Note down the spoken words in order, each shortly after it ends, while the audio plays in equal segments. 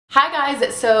Hi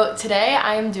guys, so today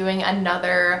I am doing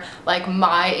another like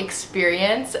my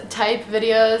experience type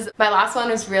videos. My last one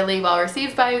was really well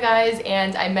received by you guys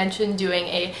and I mentioned doing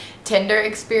a Tinder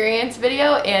experience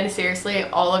video and seriously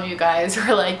all of you guys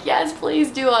were like, yes, please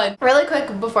do one. Really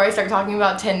quick before I start talking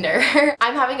about Tinder,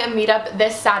 I'm having a meetup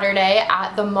this Saturday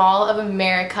at the Mall of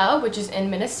America, which is in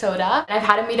Minnesota. And I've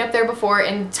had a meetup there before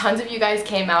and tons of you guys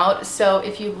came out, so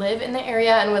if you live in the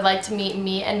area and would like to meet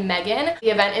me and Megan, the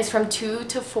event is from 2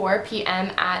 to 4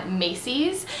 p.m. at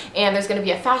Macy's and there's going to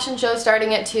be a fashion show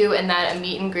starting at 2 and then a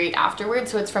meet and greet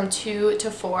afterwards, so it's from 2 to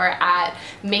 4 at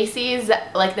Macy's,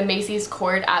 like the Macy's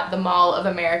court at the Mall of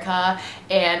America,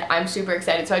 and I'm super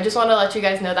excited. So I just want to let you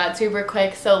guys know that super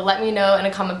quick, so let me know in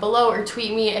a comment below or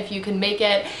tweet me if you can make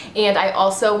it. And I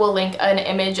also will link an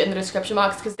image in the description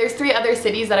box because there's 3 other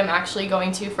cities that I'm actually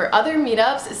going to for other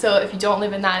meetups, so if you don't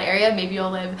live in that area, maybe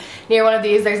you'll live near one of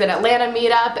these. There's an Atlanta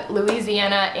meetup,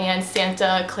 Louisiana, and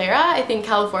Santa Clara, I think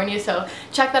California, so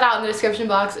check that out in the description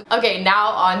box. Okay, now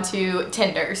on to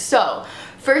Tinder. So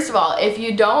first of all, if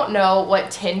you don't know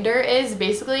what Tinder is,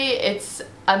 basically it's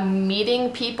a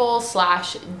meeting people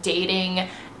slash dating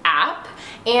app.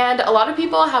 And a lot of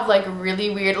people have like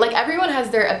really weird, like everyone has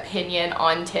their opinion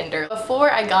on Tinder.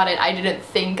 Before I got it, I didn't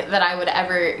think that I would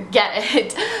ever get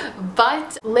it,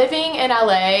 but living in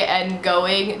LA and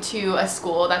going to a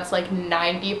school that's like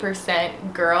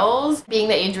 90% girls, being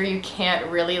the age where you can't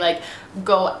really like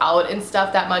go out and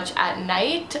stuff that much at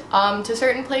night to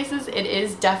certain places, it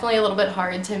is definitely a little bit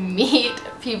hard to meet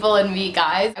people and meet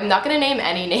guys. I'm not gonna name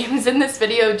any names in this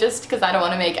video just because I don't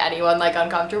want to make anyone like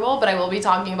uncomfortable, but I will be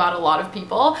talking about a lot of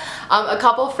people. A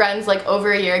couple friends like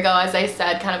over a year ago, as I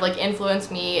said, kind of like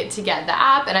influenced me to get the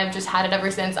app, and I've just had it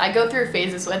ever since. I go through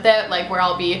phases with it, like where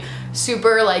I'll be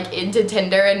super like into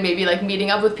Tinder and maybe like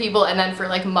meeting up with people, and then for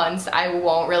like months I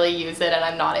won't really use it and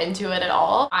I'm not into it at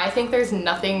all. I think there's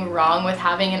nothing wrong with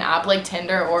having an app like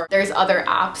Tinder, or there's other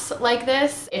apps like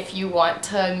this if you want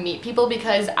to meet people,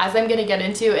 because as I'm gonna get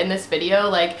into in this video,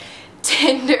 like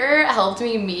Tinder helped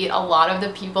me meet a lot of the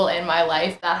people in my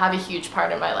life that have a huge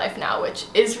part in my life now, which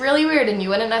is really weird and you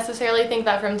wouldn't necessarily think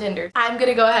that from Tinder. I'm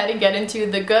gonna go ahead and get into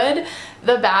the good,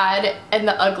 the bad, and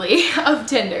the ugly of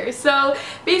Tinder. So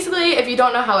basically, if you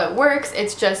don't know how it works,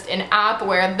 it's just an app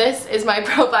where this is my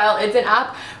profile. It's an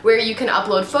app where you can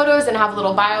upload photos and have a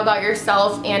little bio about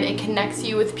yourself, and it connects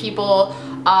you with people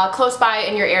close by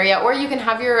in your area, or you can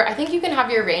have your, I think you can have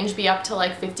your range be up to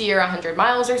like 50 or 100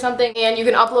 miles or something, and you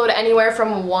can upload anywhere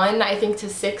from 1, I think, to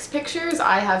 6 pictures.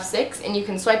 I have 6, and you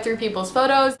can swipe through people's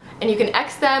photos and you can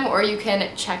X them or you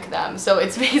can check them. So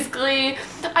it's basically,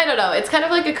 I don't know, it's kind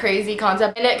of like a crazy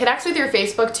concept, and it connects with your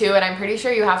Facebook too, and I'm pretty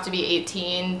sure you have to be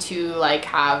 18 to like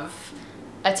have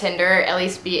a Tinder, at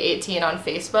least be 18 on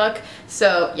Facebook.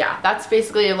 So yeah, that's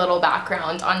basically a little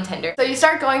background on Tinder. So you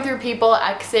start going through people,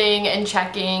 Xing and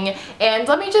checking, and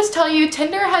let me just tell you,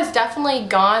 Tinder has definitely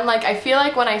gone, like I feel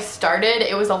like when I started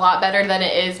it was a lot better than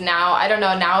it is now. I don't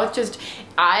know, now it's just,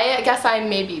 I guess I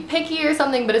may be picky or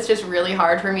something, but it's just really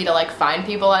hard for me to like find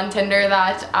people on Tinder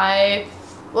that I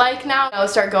like now.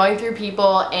 Start going through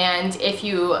people, and if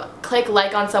you click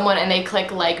like on someone and they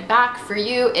click like back for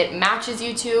you, it matches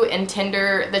you to, and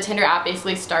Tinder, the Tinder app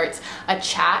basically starts a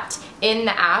chat in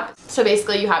the app. So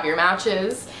basically you have your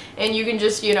matches and you can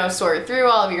just, you know, sort through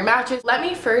all of your matches. Let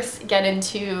me first get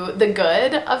into the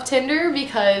good of Tinder,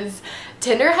 because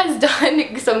Tinder has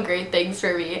done some great things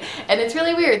for me, and it's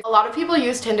really weird. A lot of people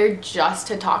use Tinder just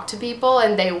to talk to people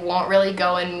and they won't really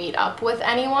go and meet up with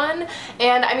anyone.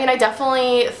 And I mean, I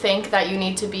definitely think that you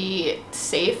need to be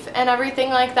safe and everything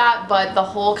like that, but the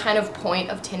whole kind of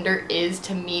point of Tinder is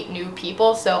to meet new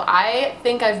people. So I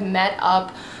think I've met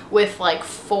up with like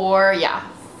 4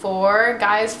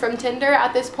 guys from Tinder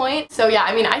at this point. So yeah,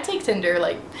 I mean, I take Tinder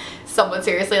like somewhat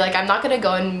seriously. Like I'm not gonna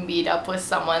go and meet up with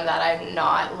someone that I'm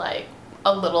not like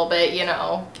a little bit, you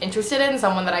know, interested in,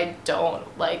 someone that I don't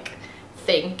like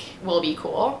think will be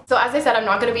cool. So as I said, I'm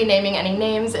not going to be naming any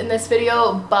names in this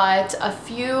video, but a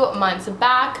few months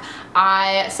back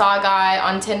I saw a guy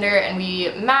on Tinder and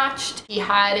we matched. He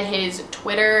had his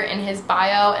Twitter in his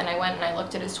bio, and I went and I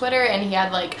looked at his Twitter and he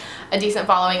had like a decent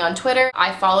following on Twitter.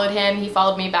 I followed him, he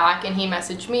followed me back, and he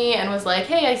messaged me and was like,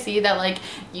 hey, I see that like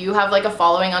you have like a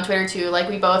following on Twitter too. Like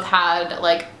we both had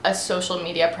like a social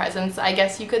media presence, I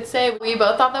guess you could say. We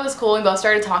both thought that was cool. We both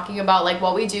started talking about like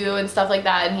what we do and stuff like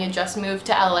that, and he had just moved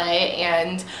to LA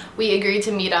and we agreed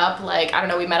to meet up. Like, I don't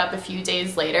know, we met up a few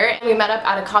days later and we met up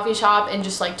at a coffee shop and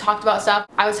just like talked talked about stuff.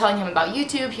 I was telling him about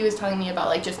YouTube, he was telling me about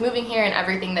like just moving here and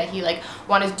everything that he like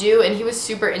wanted to do, and he was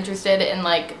super interested in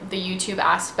like the YouTube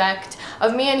aspect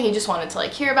of me, and he just wanted to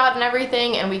like hear about it and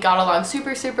everything, and we got along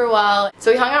super well.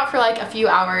 So we hung out for like a few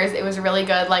hours. It was a really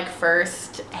good like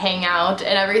first hangout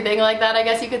and everything like that, I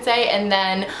guess you could say. And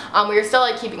then we were still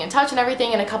like keeping in touch and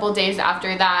everything, and a couple days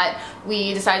after that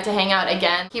we decided to hang out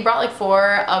again. He brought like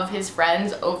 4 of his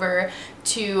friends over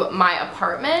to my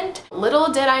apartment.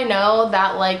 Little did I know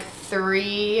that like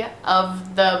 3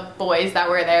 of the boys that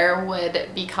were there would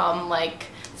become like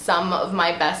some of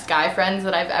my best guy friends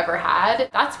that I've ever had.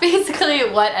 That's basically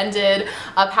what ended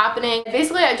up happening.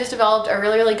 Basically, I just developed a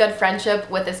really good friendship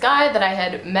with this guy that I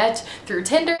had met through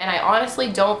Tinder, and I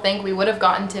honestly don't think we would have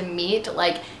gotten to meet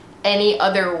like any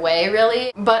other way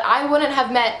really, but I wouldn't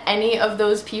have met any of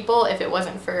those people if it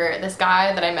wasn't for this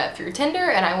guy that I met through Tinder,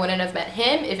 and I wouldn't have met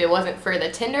him if it wasn't for the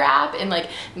Tinder app and like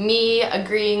me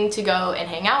agreeing to go and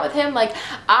hang out with him. Like,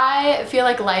 I feel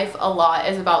like life a lot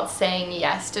is about saying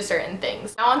yes to certain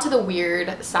things. Now onto the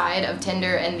weird side of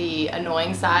Tinder and the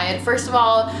annoying side. First of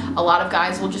all, a lot of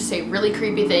guys will just say really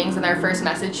creepy things in their first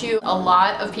message to you. A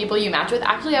lot of people you match with,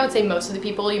 actually I would say most of the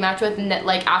people you match with,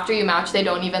 like after you match they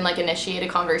don't even like initiate a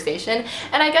conversation.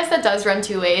 And I guess that does run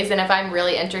 2 ways, and if I'm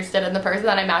really interested in the person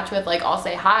that I match with, like I'll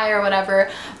say hi or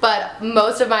whatever, but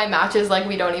most of my matches, like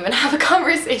we don't even have a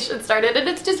conversation started, and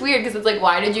it's just weird because it's like,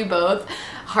 why did you both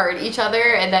heart each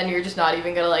other and then you're just not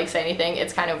even gonna like say anything?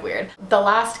 It's kind of weird. The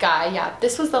last guy, yeah,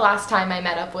 this was the last time I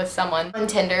met up with someone on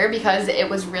Tinder because it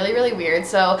was really weird.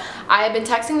 So I had been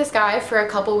texting this guy for a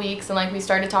couple weeks, and like we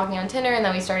started talking on Tinder, and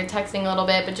then we started texting a little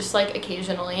bit, but just like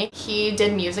occasionally. He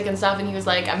did music and stuff, and he was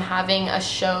like, I'm having a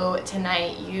show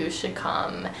tonight, you should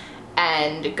come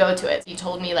and go to it. He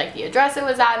told me like the address it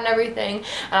was at and everything,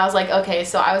 and I was like, okay.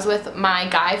 So I was with my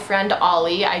guy friend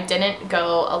Ollie. I didn't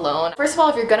go alone. First of all,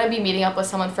 if you're gonna be meeting up with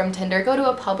someone from Tinder, go to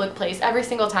a public place. Every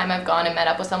single time I've gone and met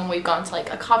up with someone, we've gone to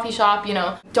like a coffee shop, you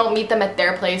know. Don't meet them at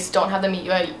their place, don't have them meet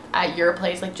you at your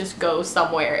place, like just go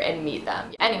somewhere and meet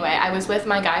them. Anyway, I was with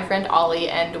my guy friend Ollie,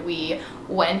 and we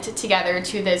went together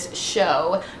to this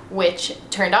show, which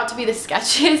turned out to be the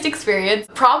sketchiest experience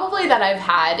probably that I've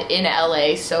had in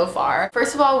LA so far.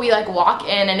 First of all, we like walk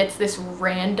in, and it's this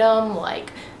random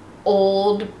like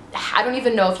old, I don't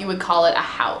even know if you would call it a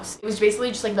house. It was basically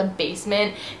just like the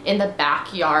basement in the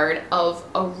backyard of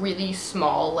a really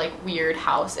small like weird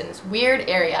house in this weird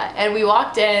area. And we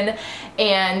walked in,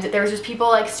 and there was just people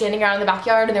like standing around in the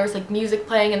backyard, and there was like music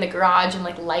playing in the garage and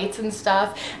like lights and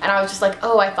stuff, and I was just like,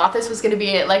 oh, I thought this was gonna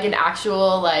be like an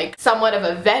actual like somewhat of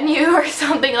a venue or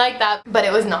something like that, but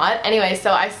it was not. Anyway,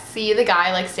 so I see the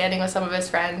guy like standing with some of his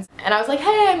friends, and I was like,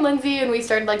 hey, I'm Lindsay, and we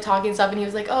started like talking stuff, and he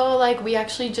was like, oh, like we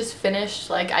actually just finished,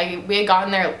 like we had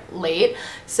gotten there late,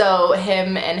 so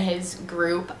him and his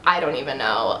group, I don't even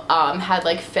know, had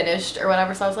like finished or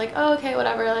whatever. So I was like, oh, okay,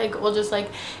 whatever, like we'll just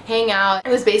like hang out. It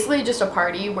was basically just a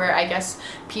party where I guess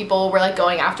people were like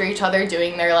going after each other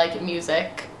doing their like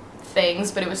music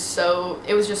things, but it was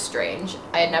just strange.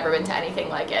 I had never been to anything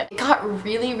like it. It got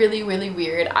really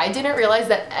weird. I didn't realize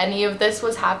that any of this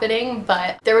was happening,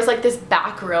 but there was like this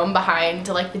back room behind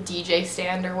like the DJ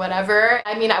stand or whatever.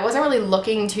 I mean, I wasn't really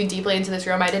looking too deeply into this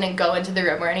room. I didn't go into the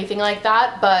room or anything like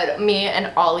that, but me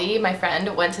and Ollie, my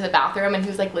friend, went to the bathroom, and he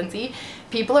was like, Lindsay,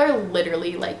 people are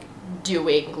literally like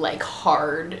doing like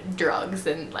hard drugs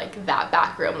in like that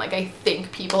back room. Like I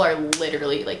think people are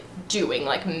literally like doing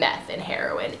like meth and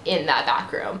heroin in that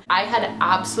back room. I had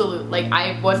absolute, like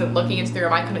I wasn't looking into the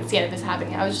room, I couldn't see any of this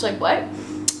happening. I was just like, what?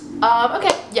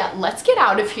 Okay, yeah, let's get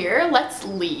out of here, let's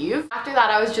leave. After that,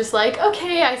 I was just like,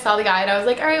 okay, I saw the guy, and I was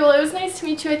like, all right, well, it was nice to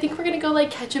meet you. I think we're gonna go like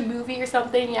catch a movie or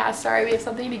something. Yeah, sorry, we have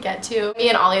something to get to. Me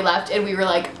and Ollie left, and we were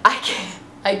like, I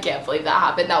can't believe that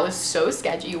happened. That was so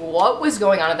sketchy. What was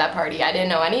going on at that party? I didn't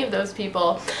know any of those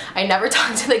people. I never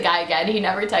talked to the guy again. He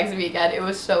never texted me again. It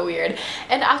was so weird.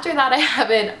 And after that, I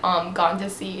haven't gone to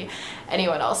see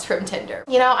anyone else from Tinder.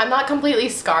 You know, I'm not completely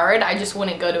scarred. I just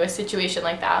wouldn't go to a situation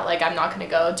like that. Like, I'm not gonna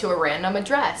go to a random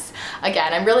address.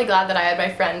 Again, I'm really glad that I had my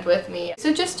friend with me.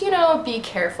 So just, you know, be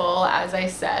careful, as I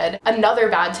said. Another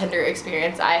bad Tinder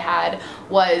experience I had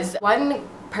was one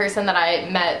person that I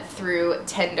met through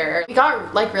Tinder. We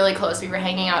got like really close. We were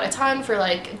hanging out a ton for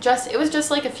like it was just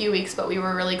like a few weeks, but we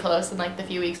were really close in like the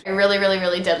few weeks. I really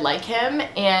did like him,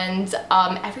 and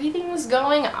everything was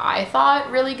going, I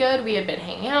thought, really good. We had been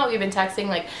hanging out, we've been texting,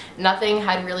 like nothing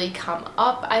had really come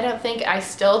up, I don't think. I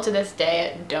still to this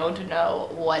day don't know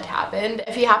what happened.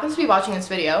 If he happens to be watching this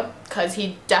video, because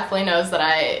he definitely knows that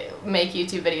I make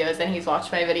YouTube videos and he's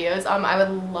watched my videos, I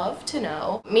would love to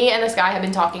know. Me and this guy have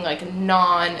been talking like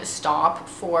non-stop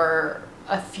for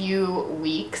a few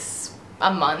weeks,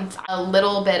 a month, a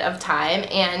little bit of time,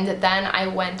 and then I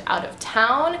went out of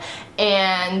town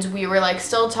and we were like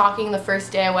still talking the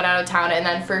first day I went out of town, and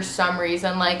then for some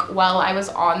reason, like while I was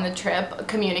on the trip,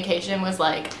 communication was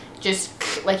like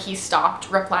just like he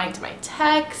stopped replying to my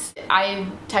texts. I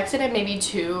texted him maybe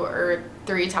 2 or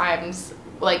 3 times,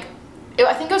 like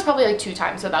I think it was probably like 2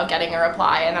 times without getting a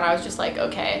reply, and then I was just like,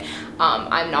 okay,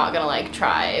 I'm not gonna like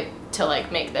try to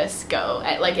like make this go.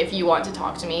 Like if you want to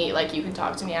talk to me, like you can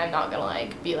talk to me. I'm not gonna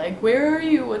like be like, where are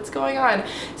you, what's going on?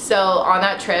 So on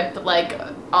that trip, like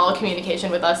all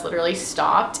communication with us literally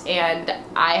stopped, and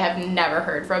I have never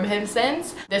heard from him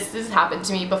since. This has happened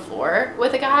to me before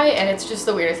with a guy, and it's just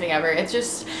the weirdest thing ever. It's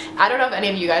just, I don't know if any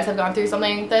of you guys have gone through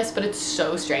something like this, but it's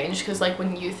so strange because like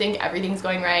when you think everything's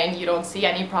going right and you don't see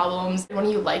any problems, when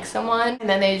you like someone and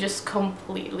then they just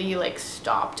completely like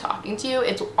stop talking to you,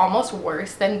 it's almost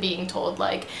worse than being told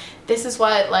like, this is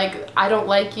what, like, I don't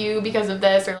like you because of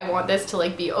this, or I want this to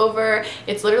like be over.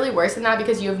 It's literally worse than that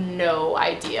because you have no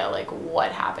idea like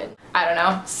what happened. I don't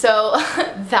know. So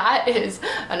that is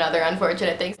another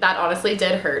unfortunate thing. That honestly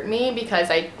did hurt me because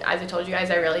as I told you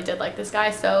guys, I really did like this guy.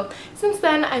 So since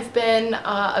then I've been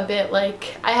a bit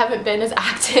like, I haven't been as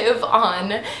active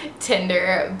on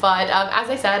Tinder, but as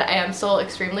I said, I am still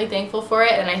extremely thankful for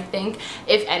it, and I think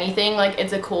if anything, like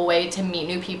it's a cool way to meet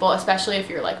new people, especially if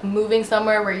you're like moving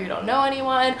somewhere where you don't know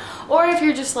anyone, or if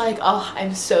you're just like, oh,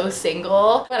 I'm so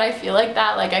single. When I feel like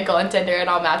that, like I go on Tinder and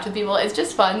I'll match with people. It's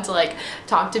just fun to like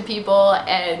talk to people,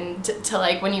 and to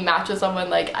like when you match with someone,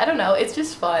 like I don't know, it's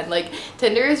just fun. Like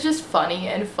Tinder is just funny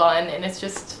and fun, and it's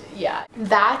just, yeah.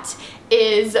 That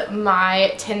is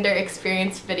my Tinder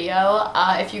experience video.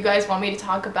 If you guys want me to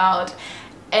talk about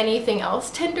anything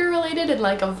else Tinder related in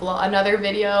like a vlog, another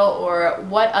video, or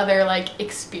what other like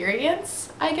experience,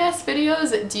 I guess,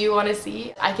 videos do you want to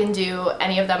see, I can do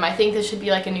any of them. I think this should be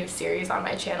like a new series on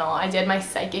my channel. I did my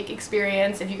psychic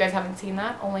experience. If you guys haven't seen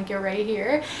that, I'll link it right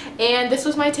here. And this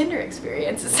was my Tinder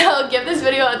experience. So give this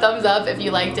video a thumbs up if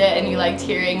you liked it and you liked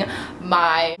hearing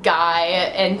my guy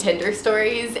and Tinder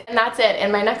stories. And that's it.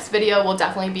 And my next video will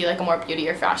definitely be like a more beauty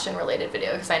or fashion related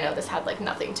video, because I know this had like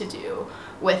nothing to do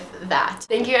with that.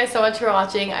 Thank you guys so much for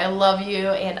watching. I love you,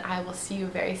 and I will see you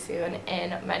very soon in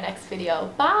my next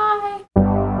video. Bye!